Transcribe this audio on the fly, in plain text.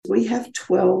we have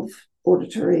 12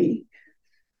 auditory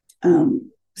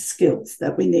skills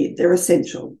that we need. They're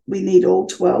essential. We need all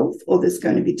 12, or there's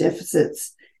going to be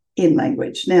deficits in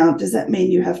language. Now, does that mean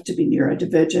you have to be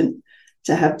neurodivergent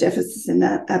to have deficits in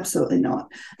that? Absolutely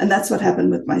not. And that's what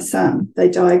happened with my son. They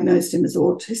diagnosed him as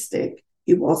autistic.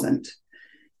 He wasn't.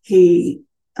 He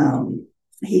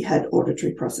had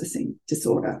auditory processing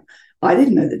disorder. I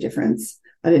didn't know the difference.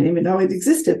 I didn't even know it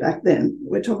existed back then.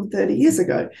 We're talking 30 years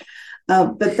ago.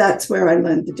 But that's where I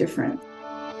learned the difference.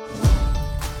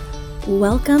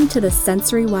 Welcome to the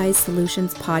Sensory Wise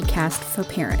Solutions podcast for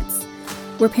parents,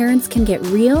 where parents can get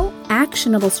real,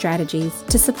 actionable strategies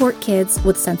to support kids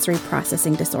with sensory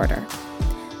processing disorder.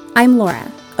 I'm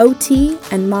Laura, OT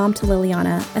and mom to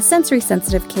Liliana, a sensory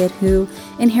sensitive kid who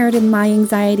inherited my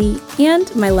anxiety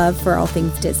and my love for all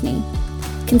things Disney.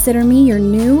 Consider me your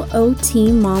new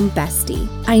OT mom bestie.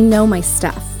 I know my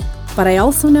stuff, but I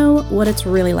also know what it's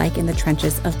really like in the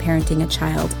trenches of parenting a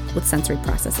child with sensory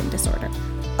processing disorder.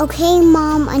 Okay,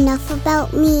 Mom, enough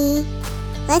about me.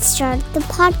 Let's start the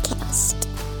podcast.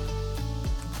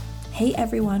 Hey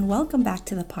everyone, welcome back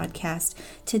to the podcast.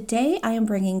 Today I am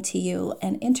bringing to you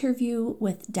an interview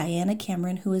with Diana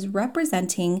Cameron, who is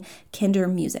representing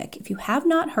Kindermusik. If you have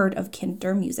not heard of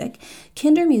Kindermusik,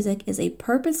 Kindermusik is a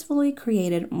purposefully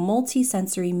created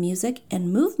multi-sensory music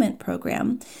and movement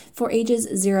program for ages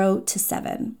 0 to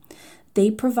 7. They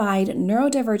provide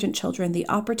neurodivergent children the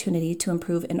opportunity to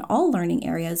improve in all learning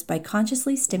areas by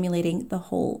consciously stimulating the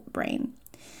whole brain.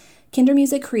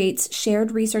 Kindermusik creates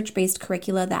shared research-based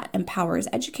curricula that empowers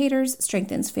educators,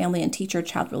 strengthens family and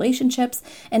teacher-child relationships,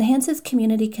 enhances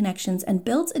community connections, and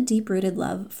builds a deep-rooted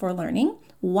love for learning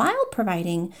while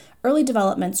providing early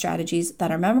development strategies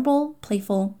that are memorable,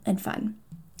 playful, and fun.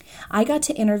 I got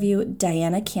to interview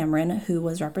Diana Cameron, who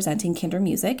was representing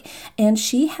Kindermusik, and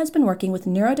she has been working with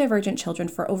neurodivergent children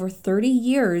for over 30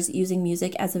 years using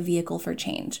music as a vehicle for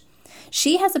change.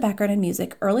 She has a background in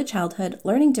music, early childhood,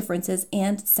 learning differences,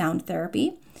 and sound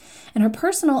therapy. And her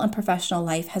personal and professional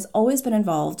life has always been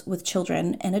involved with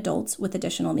children and adults with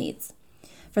additional needs.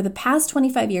 For the past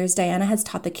 25 years, Diana has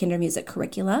taught the Kindermusik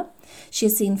curricula. She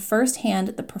has seen firsthand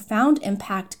the profound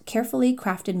impact carefully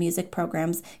crafted music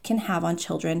programs can have on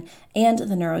children and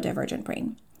the neurodivergent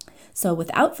brain. So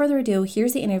without further ado,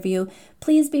 here's the interview.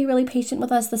 Please be really patient with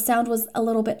us. The sound was a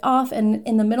little bit off, and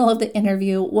in the middle of the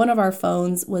interview, one of our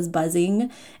phones was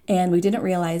buzzing, and we didn't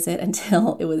realize it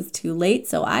until it was too late.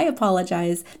 So I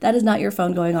apologize. That is not your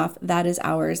phone going off. That is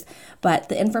ours. But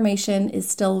the information is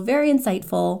still very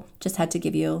insightful. Just had to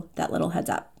give you that little heads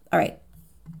up. All right.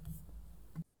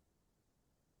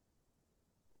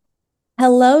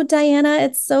 Hello, Diana.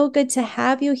 It's so good to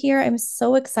have you here. I'm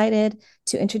so excited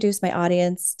to introduce my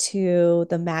audience to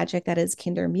the magic that is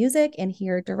Kindermusik and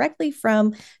hear directly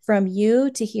from you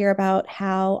to hear about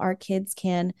how our kids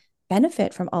can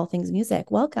benefit from all things music.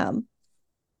 Welcome.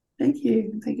 Thank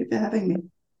you. Thank you for having me.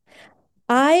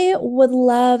 I would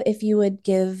love if you would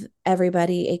give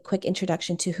everybody a quick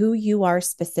introduction to who you are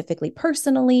specifically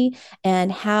personally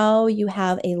and how you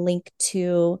have a link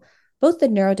to both the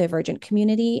neurodivergent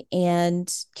community and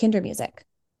Kindermusik.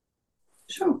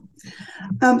 Sure.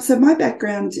 So my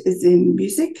background is in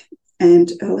music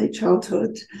and early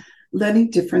childhood,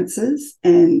 learning differences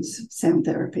and sound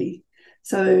therapy.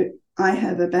 So I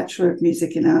have a Bachelor of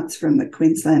Music in Arts from the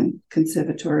Queensland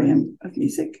Conservatorium of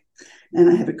Music, and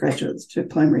I have a graduate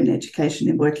diploma in education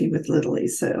in working with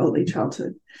littlies, so early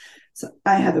childhood. So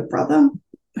I have a brother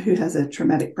who has a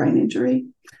traumatic brain injury.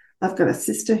 I've got a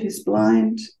sister who's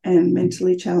blind and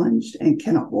mentally challenged and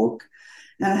cannot walk.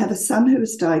 And I have a son who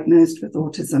was diagnosed with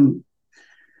autism.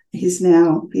 He's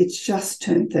just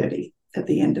turned 30 at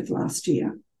the end of last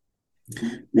year.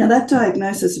 Now, that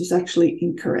diagnosis was actually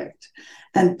incorrect.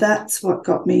 And that's what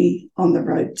got me on the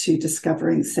road to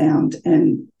discovering sound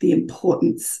and the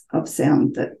importance of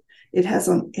sound that it has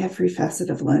on every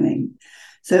facet of learning.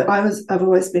 So I've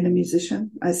always been a musician.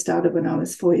 I started when I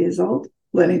was 4 years old,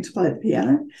 learning to play the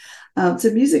piano.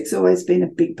 So music's always been a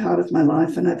big part of my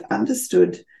life, and I've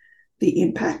understood the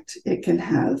impact it can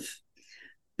have,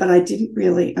 but I didn't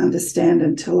really understand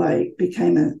until I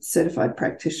became a certified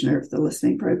practitioner of the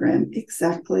listening program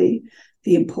exactly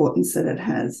the importance that it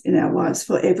has in our lives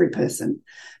for every person,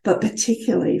 but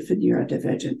particularly for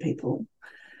neurodivergent people.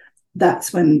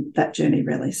 That's when that journey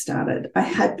really started. I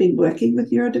had been working with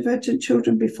neurodivergent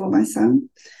children before my son,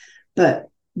 but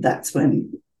that's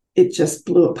when it just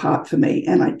blew apart for me,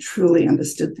 and I truly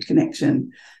understood the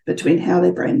connection between how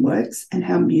their brain works and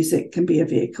how music can be a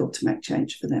vehicle to make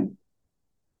change for them.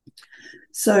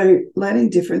 So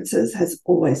learning differences has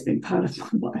always been part of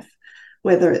my life,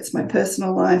 whether it's my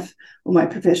personal life or my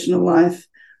professional life.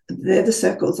 they're the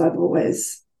circles I've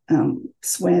always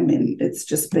swam in. It's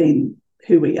just been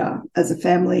who we are as a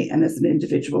family and as an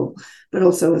individual, but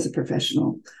also as a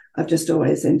professional. I've just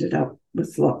always ended up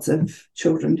with lots of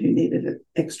children who needed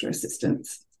extra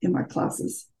assistance in my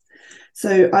classes.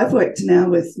 So I've worked now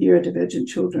with neurodivergent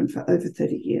children for over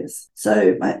 30 years.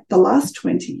 So the last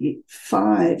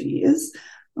 25 years,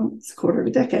 it's a quarter of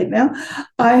a decade now,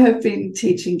 I have been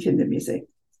teaching Kindermusik.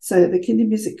 So the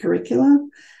Kindermusik curricula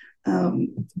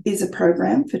is a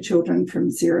program for children from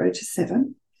 0 to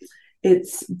 7.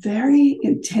 It's very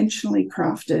intentionally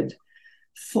crafted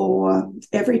for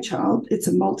every child. It's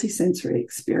a multisensory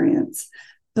experience,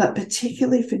 but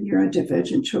particularly for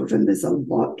neurodivergent children, there's a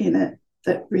lot in it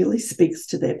that really speaks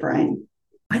to their brain.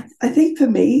 I think for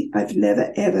me, I've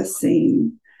never, ever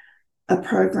seen a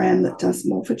program that does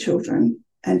more for children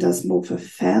and does more for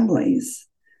families.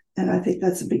 And I think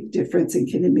that's a big difference in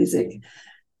Kindermusik,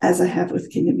 as I have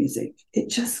with Kindermusik. It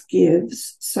just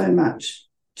gives so much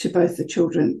to both the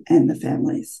children and the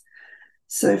families.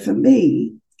 So for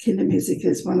me, Kindermusik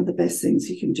is one of the best things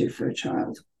you can do for a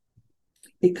child,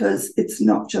 because it's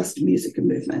not just music and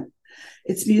movement.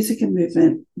 It's music and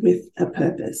movement with a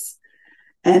purpose.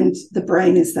 And the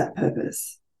brain is that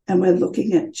purpose. And we're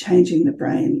looking at changing the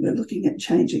brain. We're looking at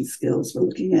changing skills. We're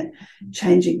looking at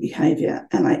changing behavior.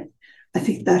 And I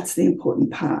think that's the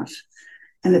important part.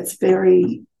 And it's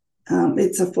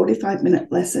it's a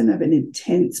 45-minute lesson of an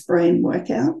intense brain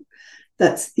workout.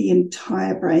 That's the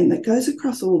entire brain that goes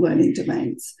across all learning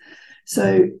domains.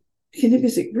 So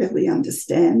Kindermusik really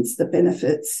understands the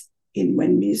benefits in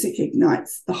when music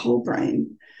ignites the whole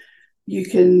brain. You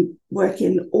can work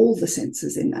in all the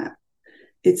senses in that.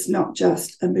 It's not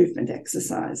just a movement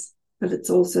exercise, but it's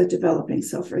also developing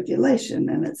self-regulation,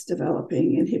 and it's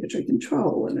developing inhibitory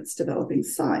control, and it's developing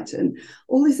sight, and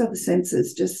all these other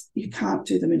senses. Just, you can't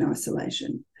do them in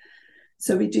isolation.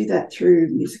 So we do that through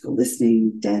musical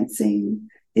listening, dancing,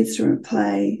 instrument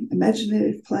play,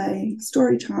 imaginative play,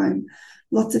 story time,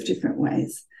 lots of different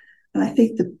ways. And I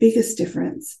think the biggest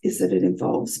difference is that it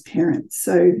involves parents.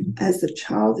 So as the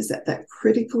child is at that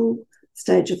critical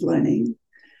stage of learning,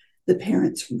 the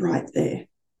parent's right there.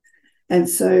 And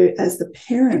so as the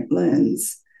parent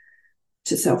learns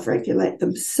to self-regulate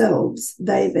themselves,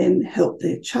 they then help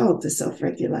their child to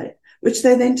self-regulate, which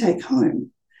they then take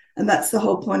home. And that's the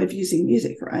whole point of using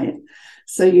music, right?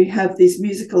 So you have these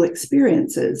musical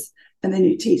experiences, and then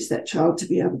you teach that child to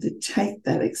be able to take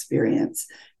that experience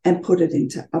and put it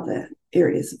into other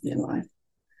areas of their life.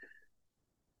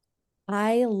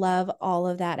 I love all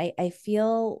of that. I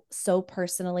feel so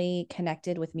personally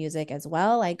connected with music as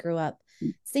well. I grew up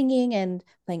singing and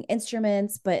playing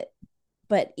instruments, but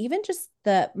even just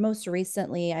most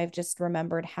recently, I've just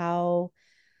remembered how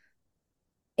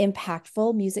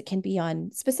impactful music can be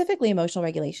on specifically emotional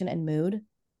regulation and mood.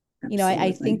 Absolutely. You know,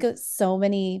 I think so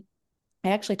many, I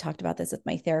actually talked about this with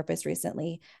my therapist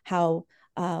recently, how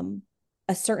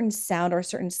a certain sound or a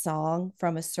certain song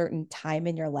from a certain time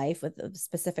in your life with a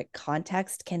specific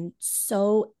context can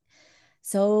so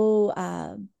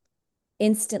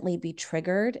instantly be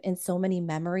triggered in so many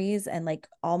memories, and like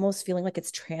almost feeling like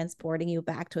it's transporting you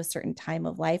back to a certain time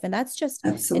of life. And that's just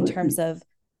Absolutely. In terms of,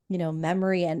 you know,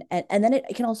 memory. And then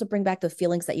it can also bring back the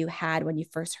feelings that you had when you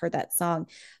first heard that song.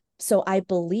 So I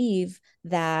believe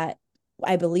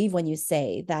when you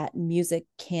say that music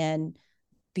can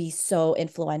be so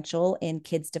influential in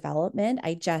kids' development.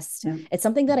 It's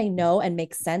something that I know and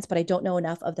makes sense, but I don't know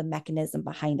enough of the mechanism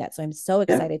behind it. So I'm so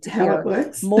excited to hear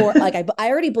more. Like I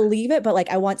already believe it, but like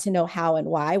I want to know how and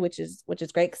why, which is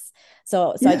great.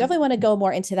 So I definitely want to go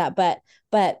more into that,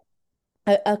 but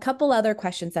a couple other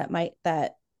questions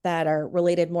that are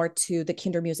related more to the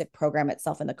Kindermusik program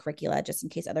itself and the curricula, just in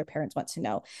case other parents want to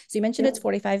know. So you mentioned It's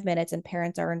 45 minutes and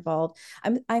parents are involved.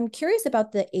 I'm curious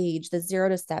about the age, the 0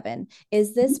 to 7.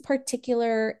 Is this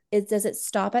does it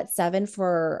stop at 7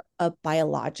 for a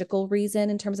biological reason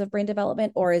in terms of brain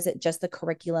development, or is it just the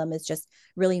curriculum is just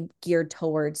really geared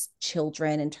towards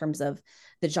children in terms of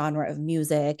the genre of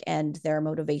music and their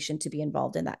motivation to be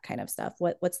involved in that kind of stuff?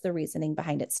 What's the reasoning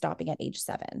behind it stopping at age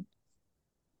 7?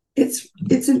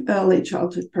 It's an early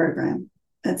childhood program,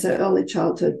 and so early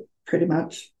childhood pretty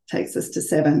much takes us to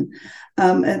 7,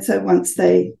 and so once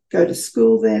they go to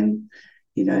school, then,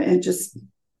 you know, and just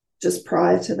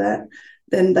prior to that,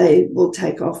 then they will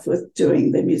take off with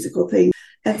doing their musical thing.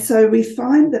 And so we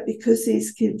find that because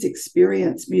these kids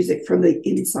experience music from the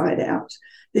inside out,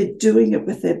 they're doing it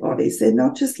with their bodies. They're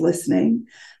not just listening.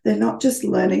 They're not just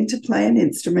learning to play an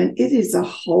instrument. It is a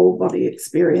whole body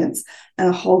experience and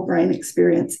a whole brain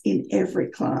experience in every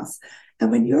class.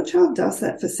 And when your child does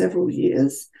that for several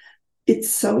years, it's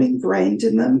so ingrained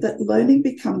in them that learning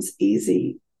becomes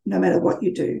easy no matter what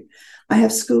you do. I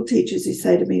have school teachers who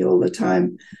say to me all the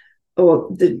time, or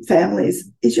the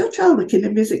families, is your child a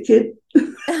Kindermusik kid?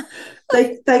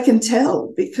 They can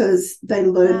tell because they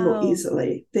learn more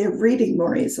easily. They're reading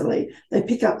more easily. They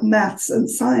pick up maths and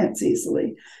science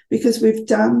easily because we've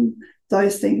done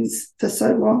those things for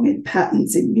so long in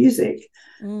patterns in music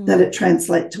that it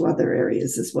translates to other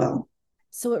areas as well.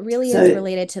 So it really is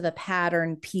related to the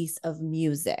pattern piece of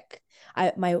music.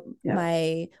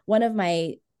 One of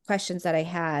my questions that I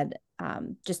had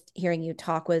just hearing you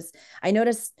talk was, I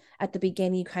noticed at the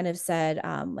beginning you kind of said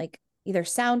like either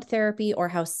sound therapy or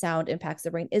how sound impacts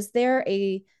the brain. Is there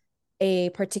a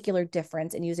particular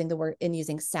difference in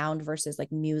using sound versus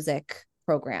like music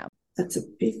program? That's a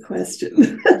big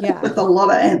question. Yeah. With a lot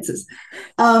of answers.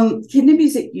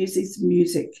 Kindermusik uses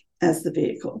music as the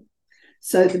vehicle.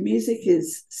 So the music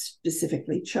is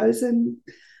specifically chosen.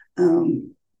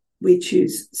 We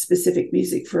choose specific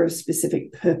music for a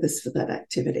specific purpose for that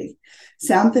activity.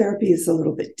 Sound therapy is a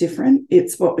little bit different.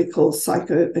 It's what we call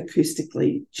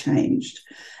psychoacoustically changed,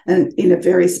 and in a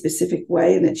very specific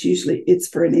way. And it's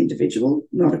for an individual,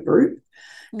 not a group.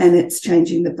 And it's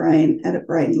changing the brain at a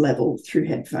brain level through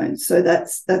headphones. So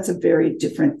that's a very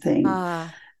different thing.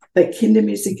 But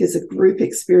Kindermusik is a group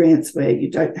experience where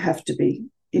you don't have to be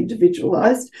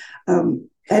individualized.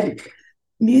 And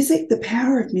music, the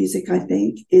power of music, I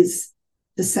think, is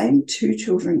the same two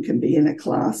children can be in a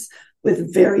class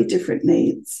with very different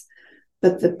needs,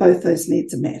 but that both those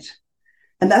needs are met.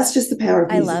 And that's just the power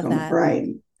of music on the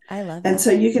brain. I love that. And so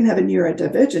you can have a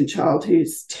neurodivergent child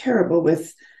who's terrible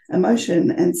with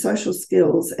emotion and social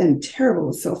skills and terrible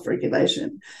with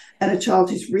self-regulation, and a child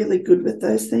who's really good with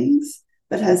those things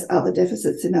but has other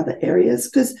deficits in other areas,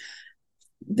 because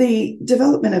the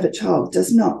development of a child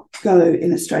does not go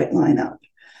in a straight line up.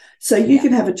 So you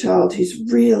can have a child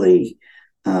who's really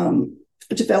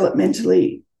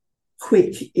developmentally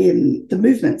quick in the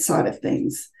movement side of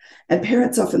things, and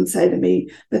parents often say to me,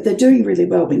 but they're doing really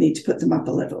well, we need to put them up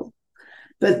a level.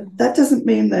 But that doesn't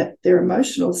mean that their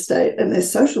emotional state and their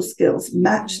social skills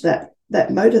match that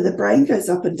motor. The brain goes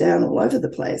up and down all over the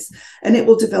place, and it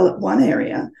will develop one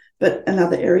area, but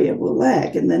another area will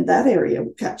lag, and then that area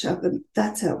will catch up, and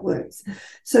that's how it works.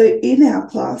 So in our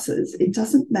classes, it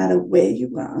doesn't matter where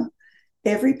you are.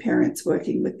 Every parent's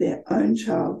working with their own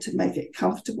child to make it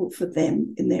comfortable for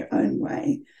them in their own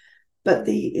way. But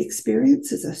the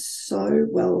experiences are so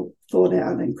well thought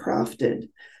out and crafted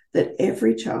that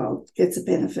every child gets a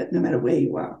benefit no matter where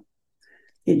you are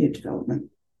in your development.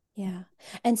 Yeah.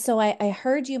 And so I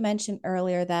heard you mention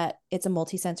earlier that it's a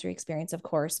multisensory experience, of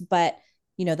course, but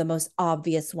the most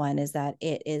obvious one is that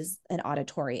it is an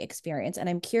auditory experience. And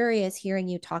I'm curious hearing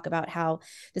you talk about how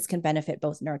this can benefit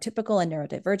both neurotypical and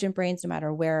neurodivergent brains, no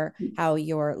matter how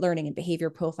your learning and behavior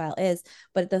profile is.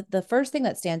 But the first thing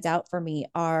that stands out for me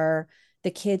are the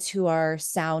kids who are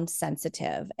sound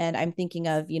sensitive. And I'm thinking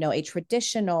of, a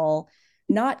traditional,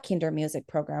 not Kindermusik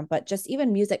program, but just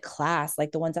even music class,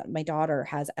 like the ones that my daughter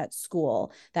has at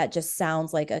school, that just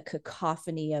sounds like a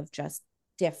cacophony of just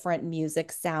different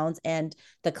music sounds. And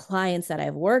the clients that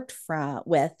I've worked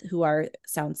with who are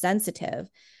sound sensitive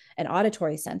and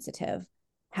auditory sensitive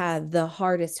have the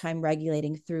hardest time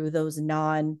regulating through those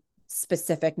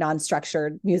non-specific,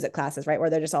 non-structured music classes, right?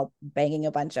 Where they're just all banging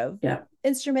a bunch of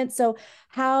instruments. So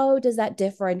how does that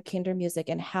differ in Kindermusik,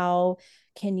 and how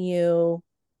can you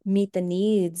meet the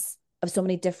needs of so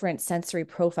many different sensory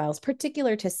profiles,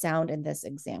 particular to sound in this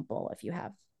example, if you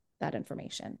have that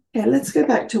information? Yeah, let's go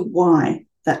back to why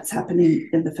that's happening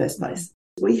in the first place.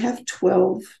 We have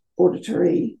 12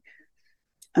 auditory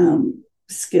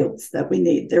skills that we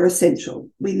need. They're essential.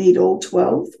 We need all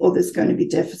 12, or there's going to be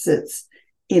deficits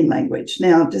in language.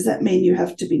 Now, does that mean you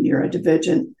have to be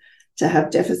neurodivergent to have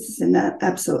deficits in that?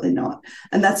 Absolutely not.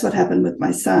 And that's what happened with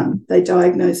my son. They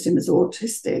diagnosed him as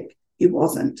autistic. He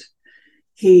wasn't.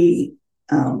 He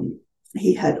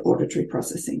had auditory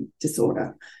processing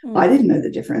disorder. I didn't know the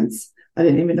difference. I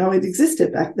didn't even know it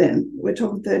existed back then. We're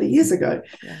talking 30 years ago.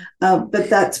 But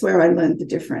that's where I learned the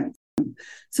difference.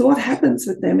 So what happens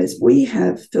with them is we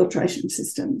have filtration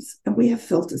systems and we have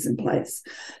filters in place.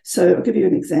 So I'll give you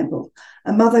an example.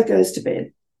 A mother goes to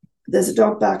bed. There's a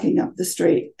dog barking up the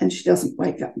street and she doesn't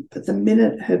wake up. But the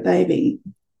minute her baby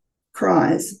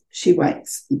cries, she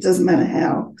wakes. It doesn't matter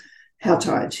how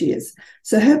tired she is.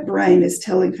 So her brain is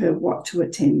telling her what to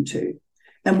attend to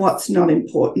and what's not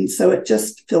important. So it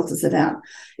just filters it out.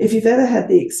 If you've ever had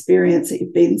the experience that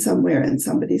you've been somewhere and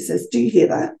somebody says, do you hear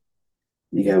that?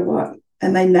 And you go, what?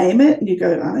 And they name it and you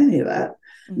go, I don't hear that.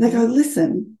 And they go,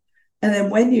 listen. And then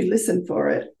when you listen for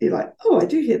it, you're like, oh, I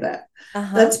do hear that.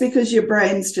 Uh-huh. That's because your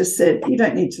brain's just said, you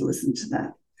don't need to listen to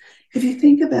that. If you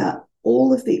think about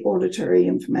all of the auditory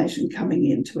information coming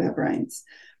into our brains,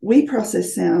 we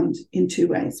process sound in two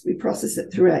ways. We process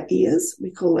it through our ears. We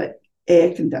call it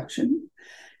air conduction.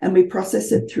 And we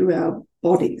process it through our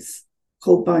bodies,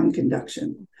 called bone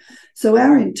conduction. So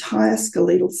our entire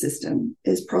skeletal system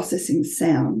is processing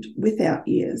sound with our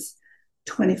ears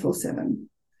 24/7.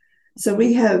 So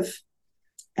we have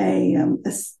a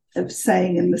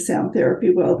saying in the sound therapy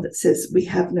world that says we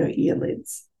have no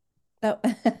earlids. Oh.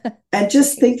 And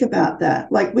just think about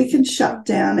that. Like, we can shut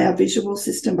down our visual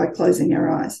system by closing our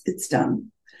eyes. It's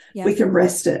done. Yeah. We can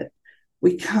rest it.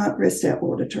 We can't rest our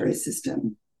auditory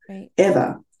system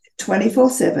ever.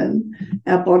 24/7,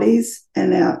 our bodies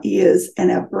and our ears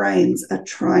and our brains are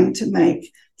trying to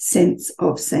make sense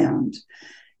of sound.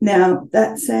 Now,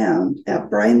 that sound, our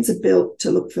brains are built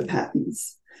to look for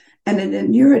patterns. And in a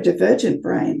neurodivergent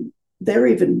brain, they're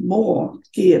even more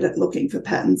geared at looking for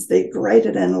patterns. They're great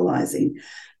at analysing.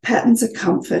 Patterns are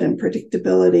comfort and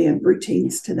predictability and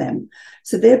routines to them.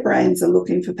 So their brains are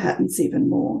looking for patterns even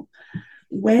more.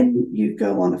 When you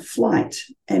go on a flight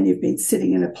and you've been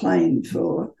sitting in a plane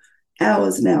for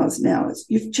hours and hours and hours,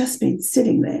 you've just been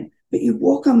sitting there, but you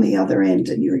walk on the other end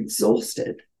and you're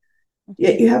exhausted.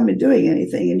 Yet you haven't been doing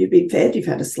anything, and you've been fed, you've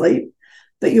had to sleep,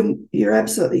 but you're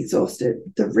absolutely exhausted.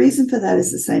 The reason for that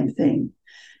is the same thing.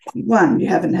 One, you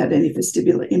haven't had any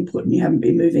vestibular input and you haven't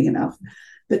been moving enough.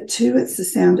 But two, it's the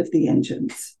sound of the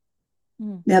engines.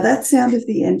 Now, that sound of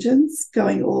the engines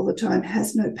going all the time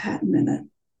has no pattern in it.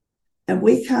 And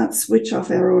we can't switch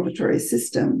off our auditory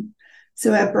system.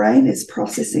 So our brain is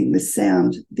processing this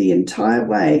sound the entire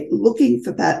way, looking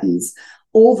for patterns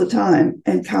all the time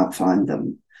and can't find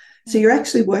them. So you're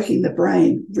actually working the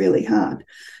brain really hard.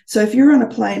 So if you're on a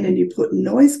plane and you put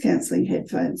noise-cancelling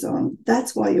headphones on,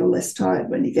 that's why you're less tired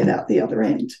when you get out the other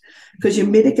end, because you're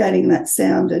mitigating that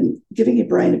sound and giving your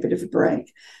brain a bit of a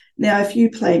break. Now, if you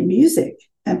play music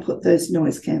and put those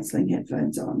noise-cancelling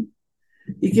headphones on,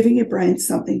 you're giving your brain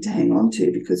something to hang on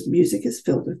to, because music is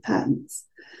filled with patterns.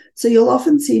 So you'll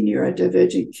often see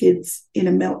neurodivergent kids in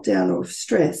a meltdown or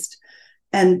stressed,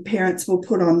 and parents will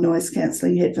put on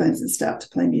noise-cancelling headphones and start to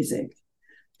play music.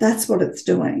 That's what it's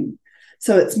doing.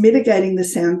 So it's mitigating the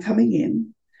sound coming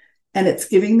in, and it's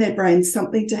giving their brain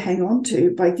something to hang on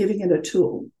to by giving it a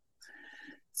tool.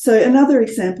 So another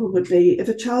example would be if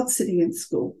a child's sitting in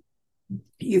school,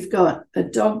 you've got a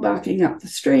dog barking up the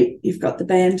street, you've got the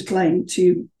band playing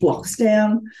 2 blocks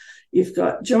down, you've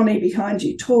got Johnny behind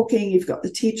you talking, you've got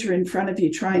the teacher in front of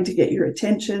you trying to get your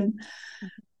attention.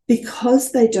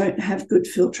 Because they don't have good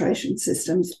filtration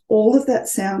systems, all of that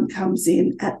sound comes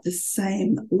in at the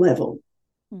same level.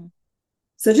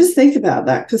 So just think about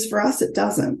that, because for us it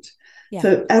doesn't. Yeah.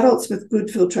 For adults with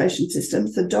good filtration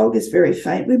systems, the dog is very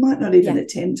faint. We might not even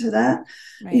attend to that.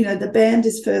 Right. You know, the band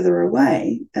is further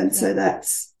away, and so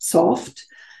that's soft.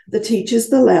 The teacher's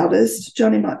the loudest.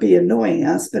 Johnny might be annoying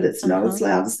us, but it's not as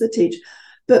loud as the teacher.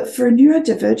 But for a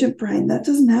neurodivergent brain, that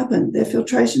doesn't happen. Their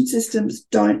filtration systems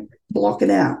don't block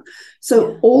it out.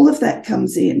 So all of that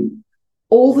comes in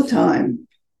all the time,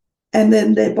 and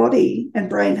then their body and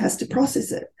brain has to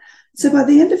process it. So by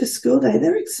the end of a school day,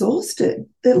 they're exhausted.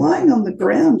 They're lying on the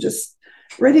ground just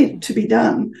ready to be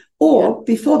done. Or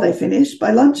before they finish,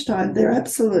 by lunchtime, they're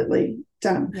absolutely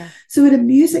done. Yeah. So in a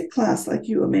music class, like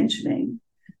you were mentioning,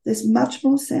 there's much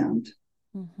more sound.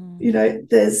 You know,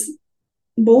 there's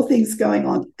more things going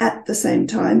on at the same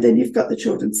time. Then you've got the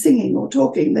children singing or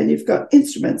talking. Then you've got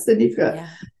instruments. Then you've got,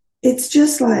 it's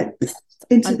just like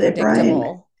into their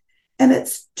brain. And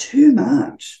it's too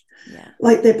much. Yeah.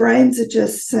 Like their brains are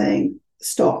just saying,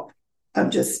 stop. I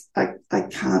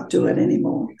can't do it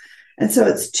anymore. And so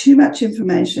it's too much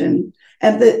information.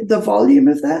 And the volume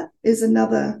of that is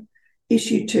another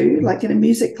issue too. Like in a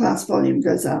music class, volume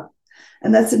goes up.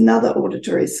 And that's another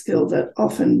auditory skill that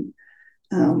often,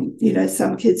 you know,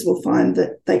 some kids will find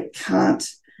that they can't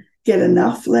get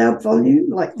enough loud volume.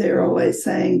 Like they're always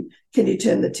saying, can you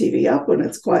turn the TV up when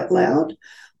it's quite loud?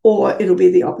 Or it'll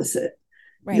be the opposite.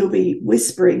 Right. You'll be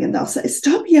whispering and they'll say,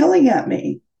 stop yelling at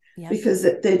me, because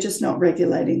they're just not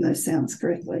regulating those sounds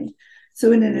correctly.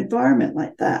 So in an environment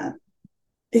like that,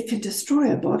 it can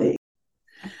destroy a body.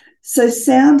 So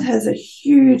sound has a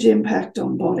huge impact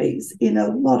on bodies in a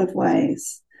lot of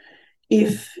ways.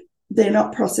 If they're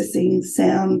not processing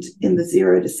sound in the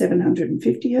 0 to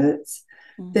 750 hertz,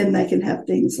 then they can have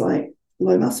things like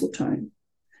low muscle tone,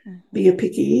 be a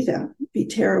picky eater, be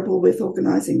terrible with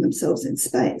organising themselves in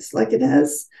space. Like it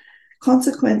has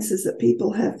consequences that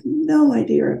people have no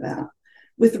idea about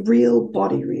with real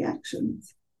body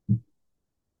reactions.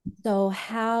 So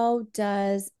how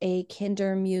does a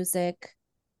Kindermusik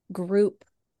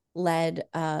group-led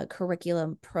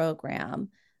curriculum program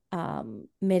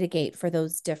mitigate for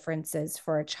those differences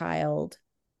for a child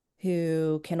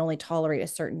who can only tolerate a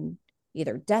certain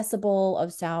either decibel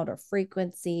of sound or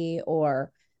frequency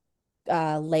or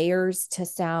layers to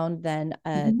sound than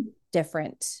a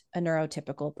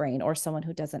neurotypical brain or someone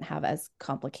who doesn't have as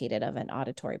complicated of an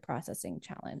auditory processing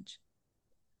challenge?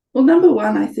 Well, number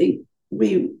one, I think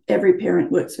every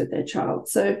parent works with their child.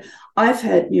 So I've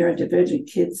had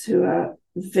neurodivergent kids who are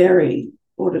very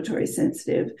auditory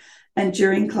sensitive, and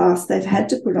during class they've had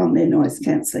to put on their noise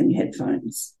cancelling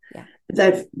headphones. Yeah.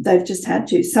 They've just had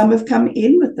to. Some have come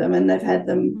in with them and they've had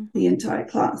them the entire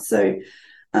class. So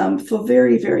for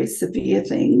very, very severe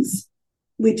things,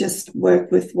 we just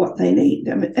work with what they need.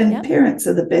 And parents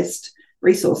are the best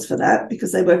resource for that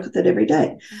because they work with it every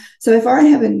day. So if I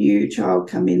have a new child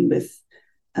come in with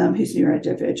who's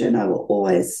neurodivergent, I will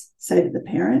always say to the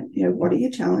parent, what are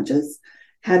your challenges?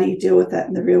 How do you deal with that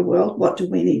in the real world? What do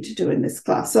we need to do in this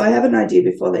class? So I have an idea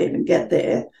before they even get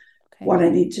there what I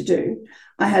need to do.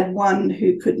 I had one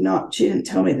who could not, she didn't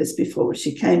tell me this before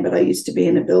she came, but I used to be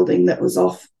in a building that was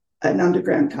off an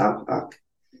underground car park.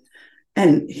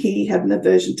 And he had an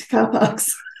aversion to car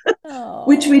parks,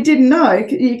 which we didn't know.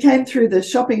 You came through the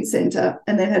shopping centre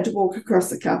and then had to walk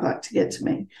across the car park to get to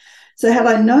me. So had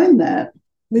I known that,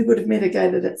 we would have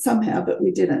mitigated it somehow, but we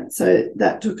didn't. So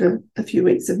that took a few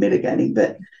weeks of mitigating.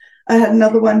 But I had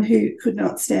another one who could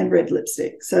not stand red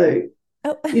lipstick. So,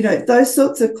 those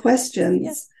sorts of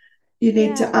questions you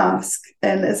need to ask.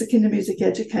 And as a Kindermusik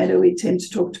educator, we tend to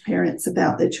talk to parents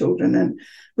about their children, and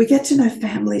we get to know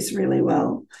families really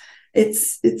well.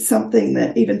 It's something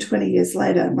that even 20 years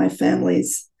later, my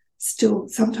families still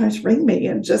sometimes ring me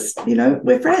and just,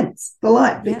 we're friends for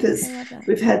life because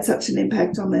we've had such an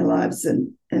impact on their lives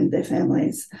and their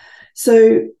families.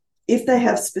 So if they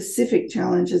have specific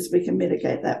challenges, we can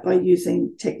mitigate that by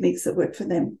using techniques that work for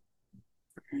them.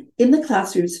 In the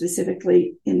classroom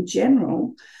specifically, in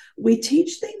general, we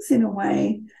teach things in a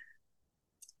way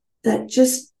that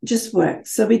just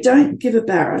works. So we don't give a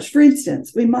barrage. For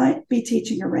instance, we might be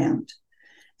teaching a round,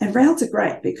 and rounds are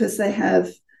great because they have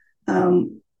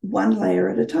one layer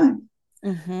at a time.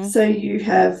 So you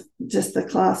have just the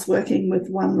class working with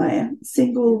one layer,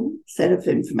 single set of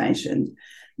information.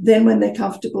 Then when they're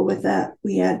comfortable with that,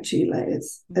 we add 2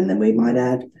 layers, and then we might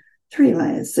add 3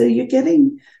 layers. So you're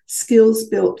getting skills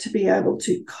built to be able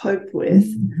to cope with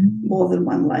more than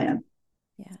one layer.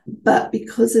 But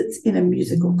because it's in a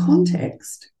musical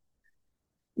context,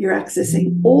 you're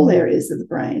accessing all areas of the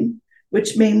brain,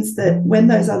 which means that when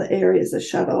those other areas are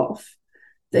shut off,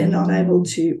 they're not able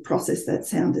to process that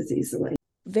sound as easily.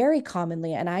 Very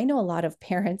commonly, and I know a lot of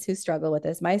parents who struggle with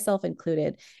this, myself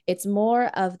included, it's more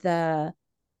of the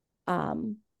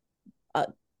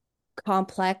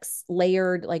complex,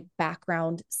 layered, like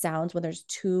background sounds when there's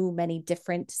too many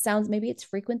different sounds. Maybe it's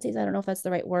frequencies. I don't know if that's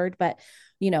the right word, but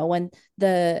when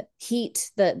the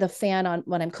heat, the fan on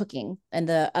when I'm cooking and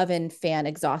the oven fan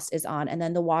exhaust is on, and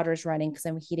then the water's running because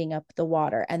I'm heating up the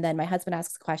water. And then my husband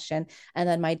asks a question, and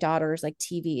then my daughter's like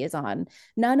TV is on.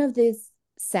 None of this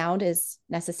sound is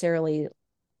necessarily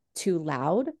too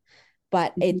loud,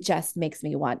 but it just makes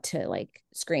me want to like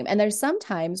scream. And there's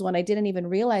sometimes when I didn't even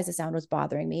realize the sound was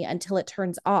bothering me until it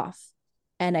turns off.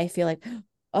 And I feel like,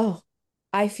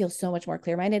 I feel so much more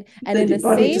clear-minded. And in the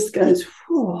body just goes,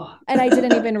 whew. And I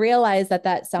didn't even realize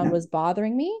that sound was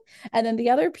bothering me. And then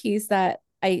the other piece that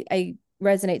I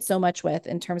resonate so much with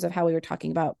in terms of how we were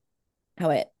talking about how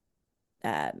it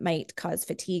might cause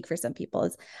fatigue for some people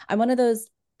is I'm one of those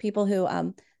people who,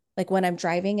 like when I'm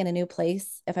driving in a new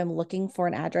place, if I'm looking for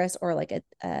an address or like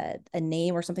a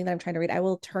name or something that I'm trying to read, I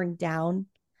will turn down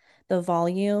the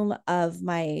volume of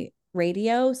my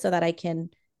radio so that I can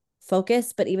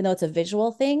focus. But even though it's a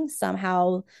visual thing,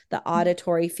 somehow the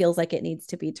auditory feels like it needs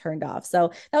to be turned off.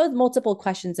 So that was multiple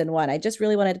questions in one. I just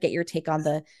really wanted to get your take on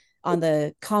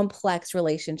the complex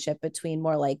relationship between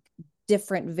more like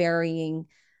different varying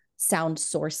sound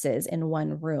sources in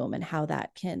one room and how that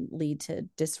can lead to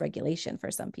dysregulation for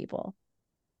some people.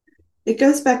 It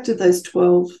goes back to those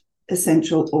 12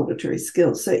 essential auditory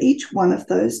skills. So each one of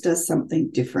those does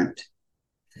something different.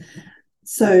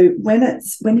 So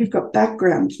when you've got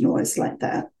background noise like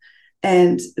that,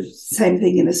 and same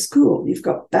thing in a school, you've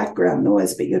got background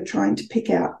noise, but you're trying to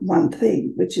pick out one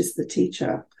thing, which is the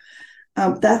teacher.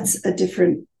 That's a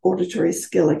different auditory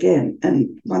skill again.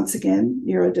 And once again,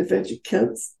 neurodivergent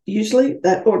kids, usually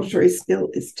that auditory skill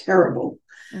is terrible.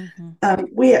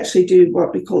 We actually do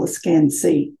what we call a scan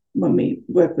C when we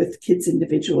work with kids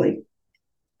individually.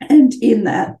 And in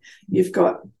that, you've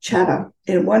got chatter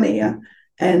in one ear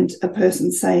and a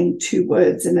person saying two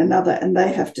words in another, and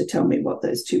they have to tell me what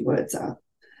those two words are.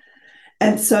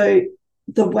 And so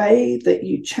the way that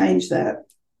you change that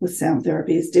with sound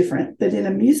therapy is different. But in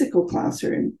a musical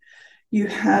classroom, you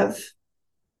have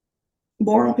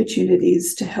more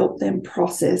opportunities to help them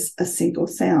process a single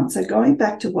sound. So going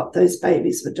back to what those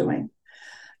babies were doing,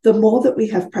 the more that we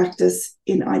have practice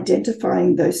in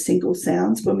identifying those single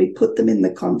sounds, when we put them in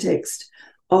the context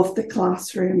of the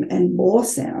classroom and more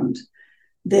sound,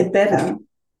 they're better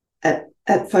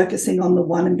at focusing on the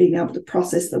one and being able to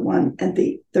process the one, and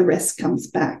the rest comes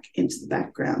back into the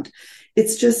background.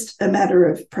 It's just a matter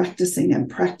of practicing and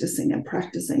practicing and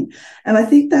practicing. And I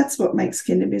think that's what makes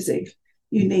Kindermusik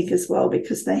unique as well,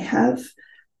 because they have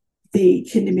the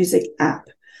Kindermusik app.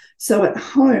 So at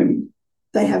home,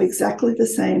 they have exactly the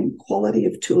same quality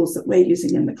of tools that we're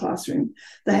using in the classroom.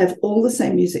 They have all the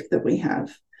same music that we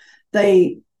have.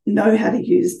 They know how to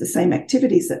use the same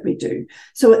activities that we do.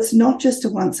 So it's not just a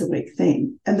once a week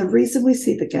thing. And the reason we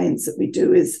see the gains that we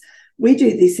do is we do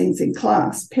these things in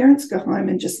class. Parents go home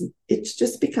and it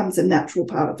just becomes a natural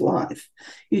part of life.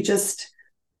 You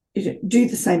do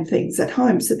the same things at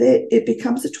home. So it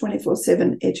becomes a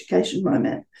 24/7 education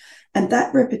moment. And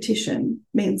that repetition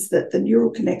means that the neural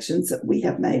connections that we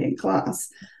have made in class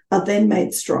are then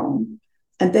made strong,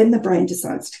 and then the brain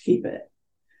decides to keep it.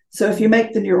 So if you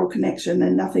make the neural connection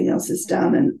and nothing else is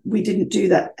done, and we didn't do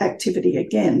that activity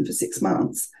again for 6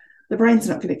 months, the brain's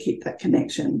not going to keep that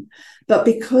connection. But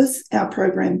because our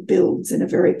program builds in a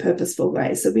very purposeful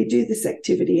way, so we do this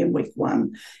activity in week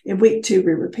 1, in week 2,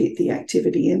 we repeat the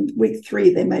activity. In week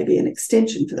 3, there may be an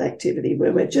extension for the activity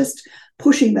where we're just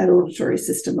pushing that auditory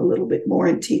system a little bit more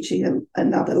and teaching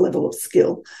another level of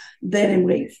skill. Then in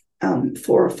week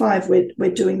 4 or 5,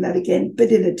 we're doing that again,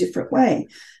 but in a different way.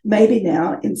 Maybe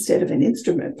now, instead of an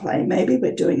instrument play, maybe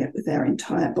we're doing it with our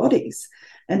entire bodies,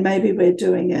 and maybe we're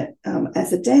doing it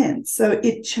as a dance. So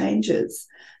it changes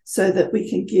so that we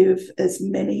can give as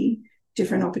many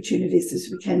different opportunities as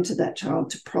we can to that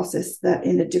child to process that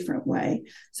in a different way.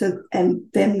 So, and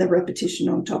then the repetition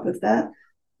on top of that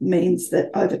means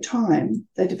that over time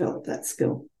they develop that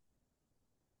skill.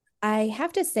 I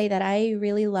have to say that I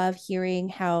really love hearing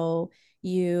how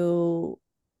you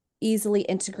easily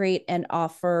integrate and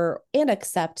offer and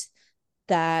accept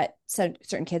that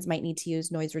certain kids might need to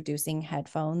use noise reducing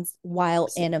headphones while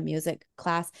in a music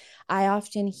class. I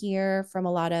often hear from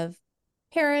a lot of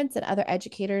parents and other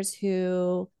educators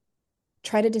who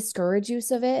try to discourage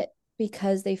use of it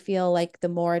because they feel like the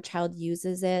more a child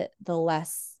uses it, the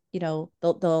less,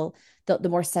 the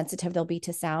more sensitive they'll be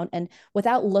to sound. And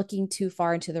without looking too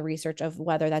far into the research of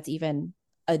whether that's even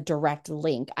a direct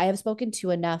link, I have spoken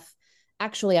to enough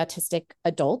actually autistic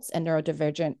adults and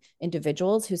neurodivergent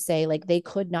individuals who say like they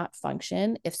could not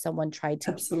function if someone tried to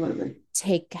Absolutely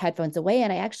take headphones away.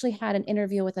 And I actually had an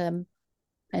interview with an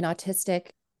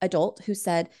autistic adult who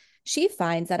said she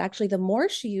finds that actually the more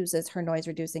she uses her noise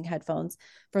reducing headphones,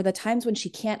 for the times when she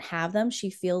can't have them,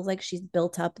 she feels like she's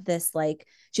built up this, like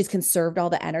she's conserved all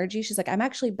the energy. She's like, I'm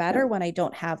actually better when I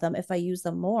don't have them if I use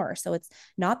them more. So it's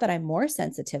not that I'm more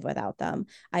sensitive without them.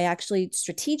 I actually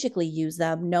strategically use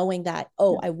them knowing that,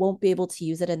 I won't be able to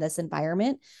use it in this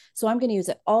environment. So I'm going to use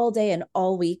it all day and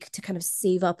all week to kind of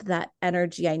save up that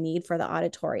energy I need for the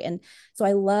auditory. And so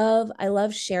I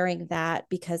love sharing that,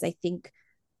 because I think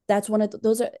that's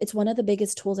it's one of the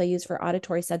biggest tools I use for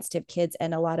auditory sensitive kids.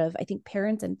 And a lot of, I think,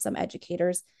 parents and some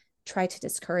educators try to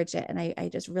discourage it. And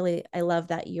I love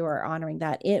that you're honoring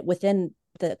that within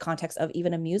the context of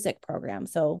even a music program.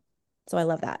 So I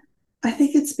love that. I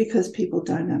think it's because people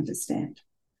don't understand.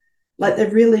 Like they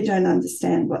really don't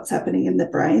understand what's happening in the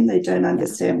brain. They don't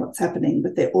understand what's happening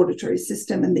with their auditory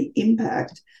system and the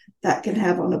impact that can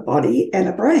have on a body and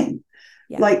a brain.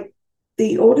 Yeah. Like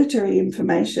the auditory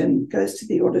information goes to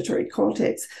the auditory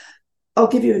cortex. I'll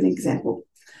give you an example.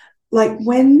 Like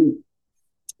when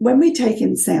we take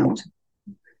in sound,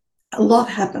 a lot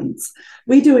happens.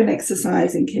 We do an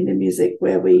exercise in Kindermusik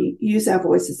where we use our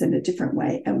voices in a different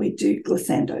way, and we do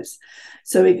glissandos.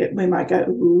 So we might go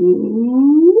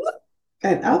ooh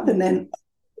and up, and then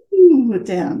ooh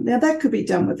down. Now that could be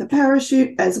done with a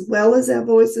parachute as well as our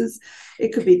voices.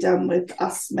 It could be done with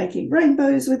us making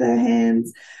rainbows with our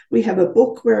hands. We have a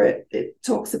book where it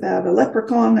talks about a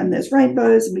leprechaun and there's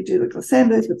rainbows, and we do the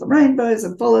glissandos with the rainbows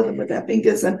and follow them with our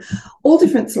fingers and all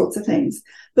different sorts of things.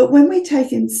 But when we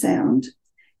take in sound,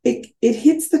 it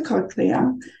hits the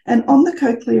cochlea, and on the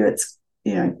cochlea it's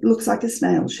looks like a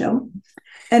snail shell,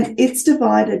 and it's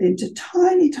divided into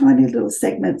tiny, tiny little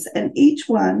segments, and each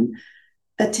one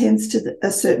attends to a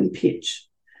certain pitch.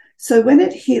 So when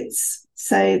it hits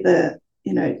say, the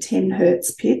 10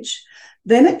 hertz pitch,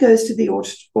 then it goes to the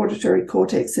auditory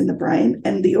cortex in the brain,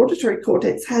 and the auditory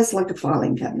cortex has like a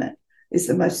filing cabinet, is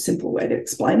the most simple way to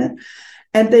explain it.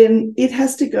 And then it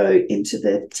has to go into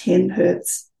the 10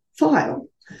 hertz file,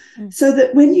 so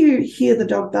that when you hear the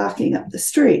dog barking up the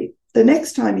street, the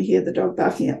next time you hear the dog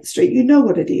barking up the street, you know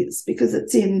what it is because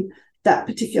it's in that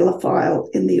particular file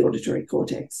in the auditory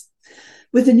cortex.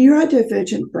 With a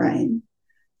neurodivergent brain,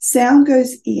 sound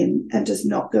goes in and does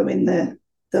not go in the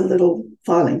little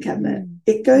filing cabinet.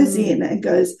 It goes in and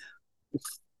goes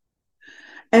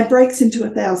and breaks into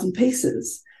 1,000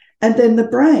 pieces. And then the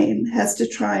brain has to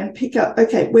try and pick up,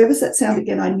 okay, where was that sound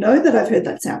again? I know that I've heard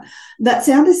that sound. That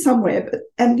sound is somewhere.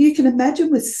 And you can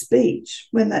imagine with speech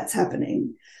when that's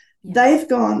happening, you've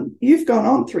gone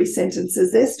on 3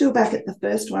 sentences. They're still back at the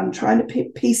first one trying to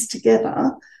piece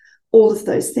together all of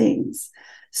those things.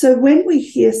 So when we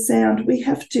hear sound, we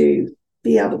have to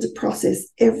be able to process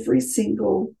every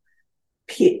single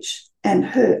pitch and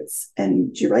hertz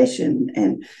and duration,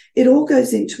 and it all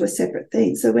goes into a separate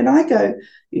thing. So when I go,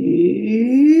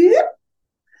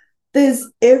 there's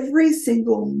every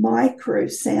single micro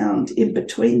sound in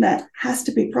between that has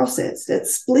to be processed at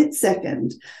split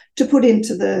second to put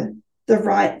into the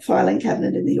right filing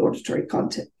cabinet in the auditory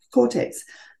cortex.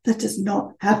 That does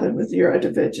not happen with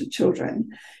neurodivergent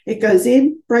children. It goes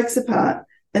in, breaks apart,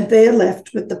 and they're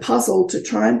left with the puzzle to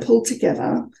try and pull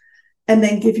together and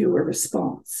then give you a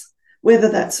response, whether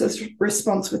that's a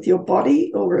response with your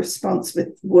body or a response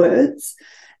with words.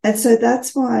 And so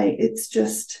that's why it's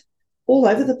just all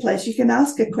over the place. You can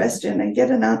ask a question and get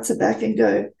an answer back and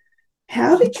go,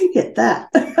 how did you get that?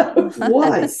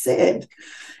 What I said.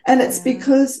 And it's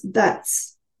because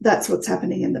that's what's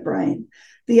happening in the brain.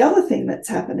 The other thing that's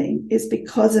happening is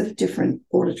because of different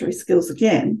auditory skills,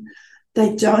 again,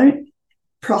 they don't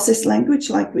process language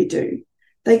like we do.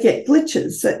 They get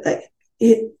glitches. So they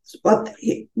hit what they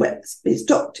hit, is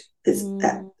talked, is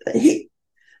that hit.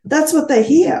 That's what they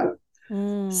hear.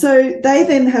 So they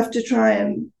then have to try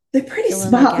and, they're pretty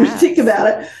smart when you think about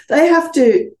it. They have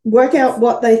to work out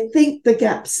what they think the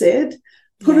gap said,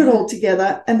 put it all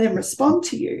together, and then respond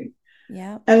to you.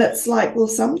 Yeah. And it's like, well,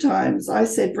 sometimes I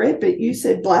said red, but you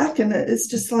said black. And it's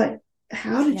just like,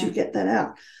 how did you get that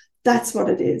out? That's what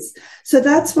it is. So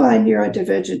that's why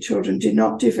neurodivergent children do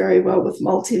not do very well with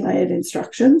multi-layered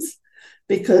instructions,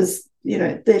 because,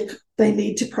 they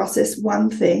need to process one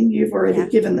thing. You've already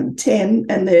given them 10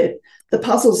 and the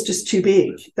puzzle's just too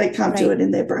big. They can't do it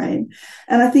in their brain.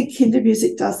 And I think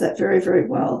Kindermusik does that very, very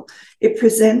well. It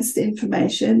presents the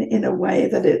information in a way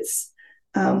that it's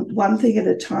one thing at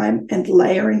a time, and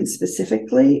layering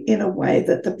specifically in a way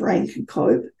that the brain can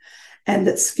cope and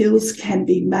that skills can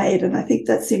be made. And I think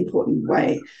that's the important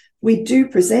way. We do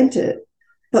present it,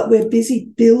 but we're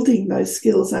busy building those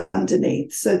skills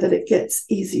underneath so that it gets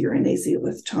easier and easier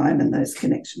with time and those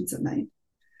connections are made.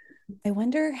 I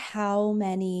wonder how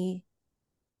many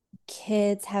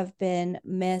kids have been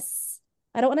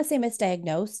I don't want to say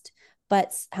misdiagnosed,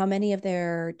 but how many of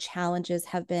their challenges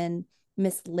have been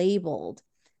mislabeled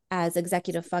as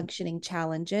executive functioning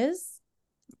challenges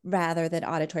rather than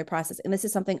auditory process. And this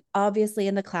is something obviously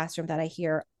in the classroom that I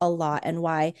hear a lot, and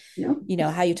why,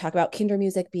 how you talk about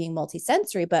Kindermusik being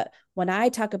multisensory. But when I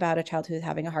talk about a child who's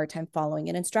having a hard time following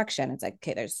an instruction, it's like,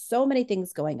 okay, there's so many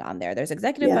things going on there. There's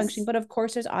executive functioning, but of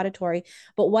course there's auditory.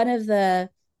 But one of the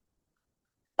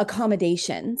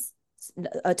accommodations,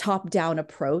 a top-down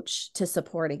approach to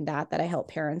supporting that I help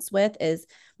parents with, is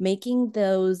making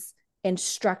those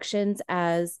instructions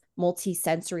as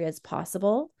multisensory as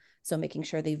possible. So making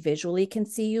sure they visually can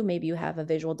see you. Maybe you have a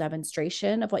visual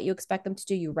demonstration of what you expect them to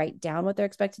do. You write down what they're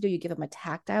expected to do. You give them a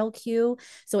tactile cue.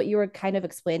 So what you were kind of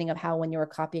explaining of how when you were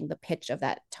copying the pitch of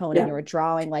that tone and you were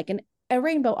drawing like a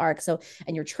rainbow arc. So,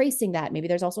 and you're tracing that. Maybe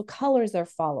there's also colors they're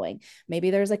following. Maybe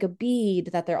there's like a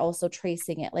bead that they're also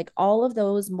tracing it. Like all of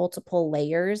those multiple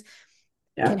layers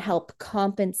can help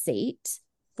compensate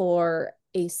for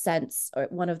a sense, or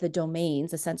one of the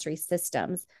domains, the sensory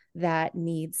systems that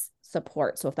needs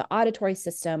support. So if the auditory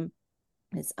system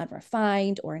is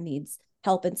unrefined or needs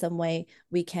help in some way,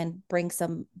 we can bring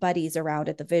some buddies around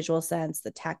it, the visual sense,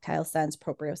 the tactile sense,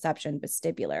 proprioception,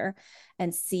 vestibular,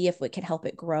 and see if we can help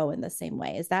it grow in the same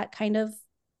way. Is that kind of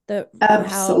the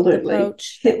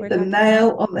approach? Hit the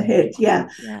nail on the head. Yeah.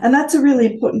 And that's a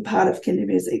really important part of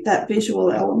Kindermusik, that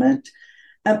visual element,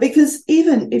 because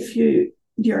even if you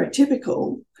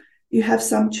neurotypical, you have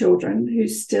some children who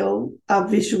still are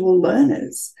visual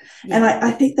learners. And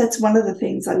I think that's one of the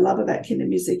things I love about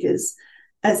Kindermusik is,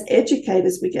 as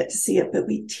educators, we get to see it, but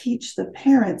we teach the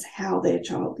parents how their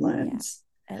child learns.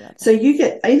 I love that. So you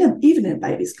get, even in a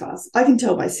baby's class, I can